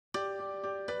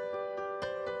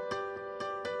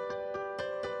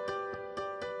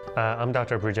I'm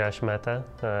Dr. Brijesh Mehta.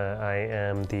 I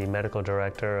am the Medical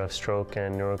Director of Stroke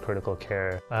and Neurocritical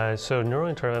Care.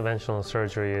 Neurointerventional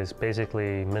surgery is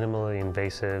basically minimally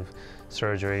invasive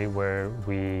surgery where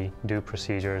we do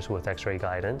procedures with X-ray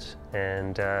guidance,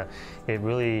 and it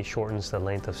really shortens the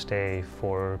length of stay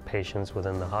for patients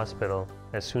within the hospital.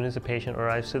 As soon as the patient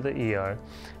arrives to the ER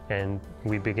and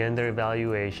we begin their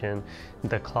evaluation,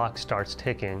 the clock starts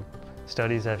ticking.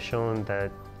 Studies have shown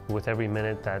that with every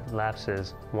minute that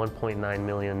lapses, 1.9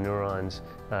 million neurons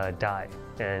die,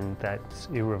 and that's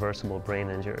irreversible brain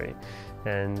injury.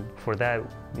 And for that,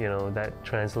 that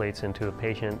translates into a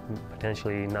patient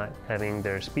potentially not having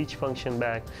their speech function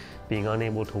back, being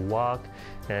unable to walk,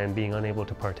 and being unable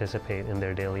to participate in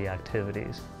their daily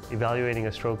activities. Evaluating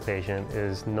a stroke patient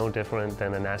is no different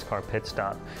than a NASCAR pit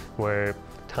stop, where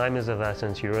time is of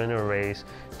essence. You're in a race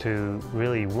to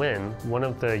really win. One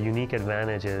of the unique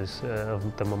advantages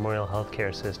of the Memorial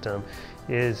Healthcare system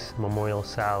is Memorial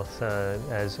South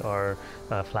as our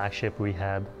flagship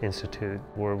rehab institute.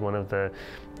 We're one of the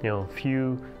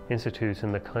few institutes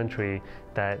in the country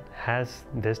that has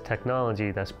this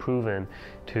technology that's proven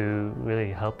to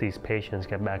really help these patients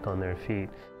get back on their feet.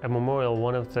 At Memorial,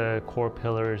 one of the core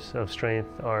pillars of strength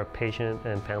are patient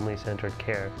and family-centered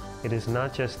care. It is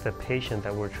not just the patient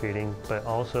that we're treating, but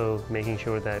also making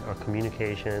sure that our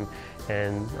communication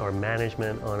and our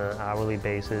management on an hourly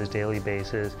basis, daily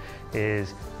basis,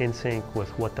 is in sync with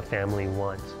what the family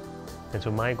wants. And so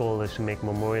my goal is to make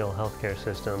Memorial Healthcare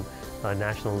System a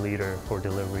national leader for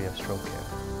delivery of stroke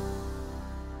care.